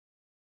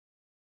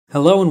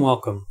Hello and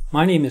welcome.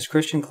 My name is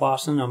Christian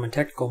Clausen. I'm a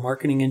technical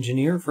marketing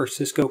engineer for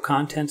Cisco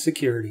Content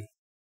Security.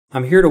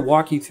 I'm here to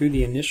walk you through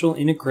the initial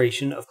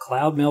integration of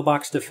Cloud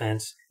Mailbox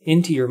Defense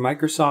into your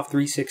Microsoft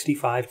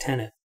 365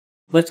 tenant.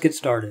 Let's get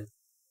started.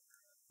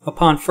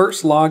 Upon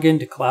first login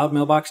to Cloud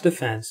Mailbox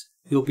Defense,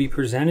 you'll be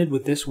presented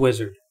with this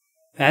wizard.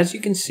 As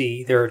you can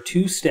see, there are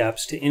two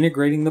steps to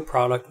integrating the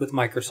product with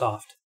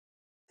Microsoft.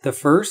 The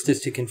first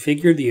is to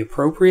configure the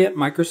appropriate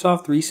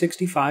Microsoft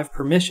 365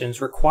 permissions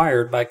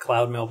required by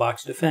Cloud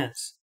Mailbox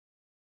Defense.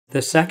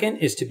 The second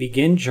is to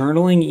begin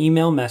journaling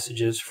email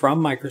messages from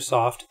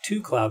Microsoft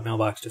to Cloud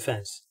Mailbox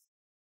Defense.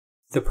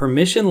 The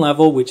permission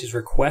level which is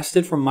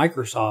requested from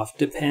Microsoft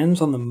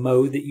depends on the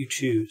mode that you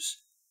choose.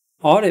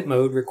 Audit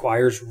mode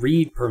requires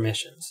read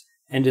permissions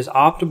and is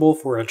optable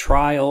for a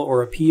trial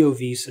or a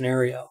POV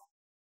scenario.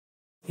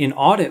 In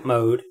audit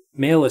mode,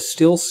 mail is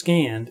still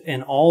scanned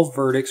and all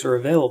verdicts are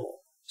available.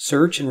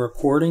 Search and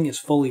reporting is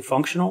fully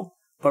functional,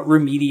 but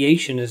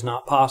remediation is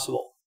not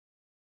possible.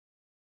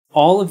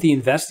 All of the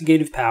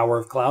investigative power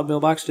of Cloud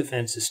Mailbox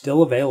Defense is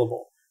still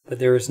available, but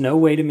there is no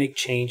way to make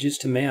changes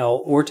to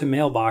mail or to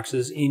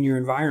mailboxes in your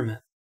environment.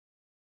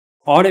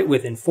 Audit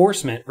with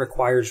enforcement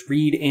requires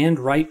read and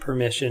write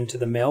permission to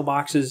the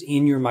mailboxes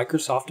in your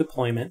Microsoft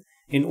deployment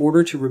in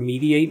order to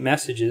remediate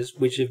messages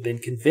which have been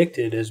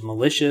convicted as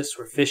malicious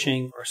or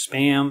phishing or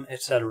spam,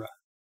 etc.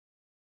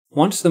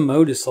 Once the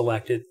mode is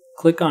selected,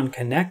 click on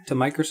Connect to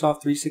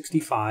Microsoft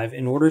 365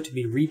 in order to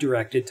be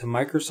redirected to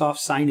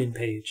Microsoft's sign-in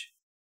page.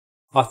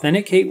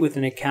 Authenticate with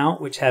an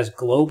account which has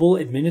global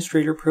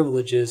administrator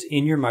privileges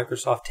in your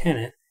Microsoft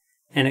tenant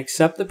and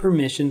accept the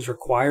permissions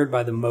required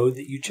by the mode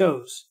that you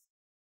chose.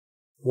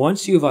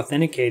 Once you have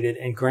authenticated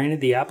and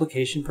granted the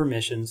application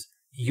permissions,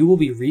 you will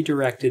be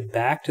redirected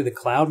back to the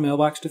Cloud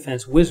Mailbox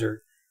Defense wizard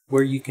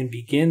where you can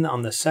begin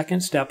on the second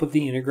step of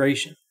the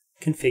integration,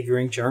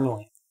 configuring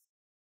journaling.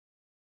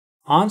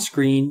 On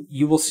screen,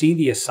 you will see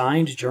the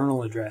assigned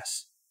journal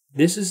address.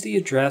 This is the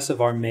address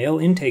of our mail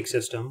intake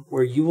system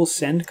where you will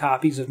send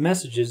copies of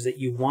messages that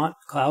you want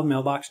Cloud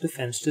Mailbox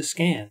Defense to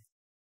scan.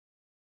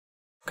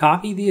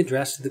 Copy the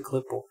address to the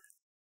clipboard.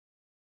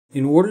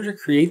 In order to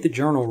create the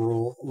journal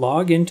rule,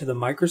 log into the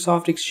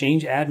Microsoft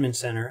Exchange Admin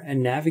Center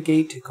and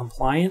navigate to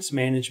Compliance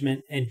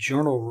Management and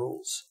Journal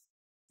Rules.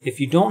 If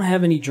you don't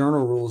have any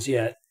journal rules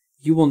yet,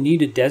 you will need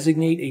to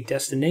designate a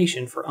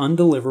destination for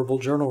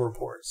undeliverable journal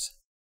reports.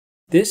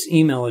 This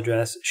email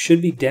address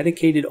should be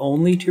dedicated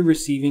only to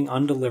receiving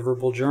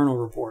undeliverable journal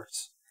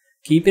reports.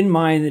 Keep in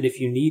mind that if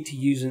you need to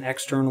use an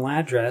external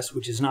address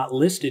which is not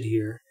listed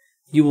here,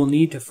 you will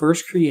need to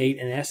first create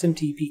an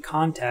SMTP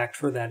contact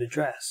for that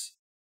address.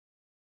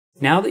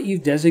 Now that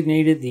you've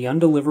designated the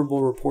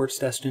undeliverable reports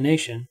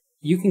destination,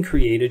 you can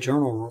create a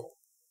journal rule.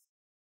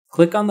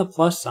 Click on the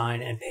plus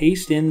sign and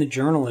paste in the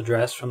journal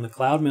address from the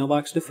Cloud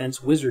Mailbox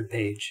Defense wizard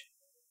page.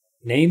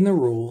 Name the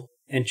rule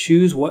and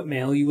choose what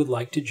mail you would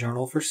like to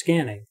journal for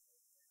scanning.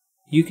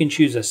 You can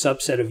choose a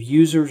subset of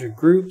users or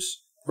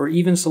groups, or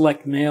even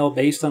select mail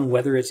based on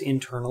whether it's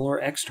internal or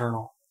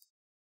external.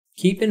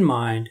 Keep in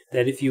mind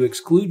that if you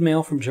exclude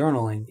mail from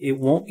journaling, it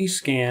won't be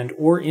scanned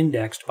or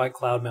indexed by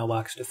Cloud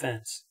Mailbox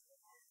Defense.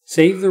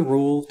 Save the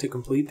rule to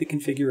complete the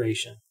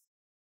configuration.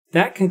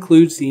 That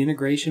concludes the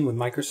integration with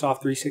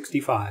Microsoft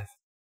 365.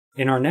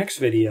 In our next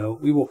video,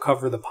 we will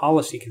cover the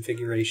policy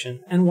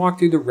configuration and walk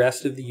through the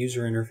rest of the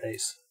user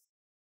interface.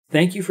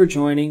 Thank you for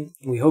joining,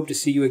 and we hope to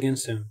see you again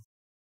soon.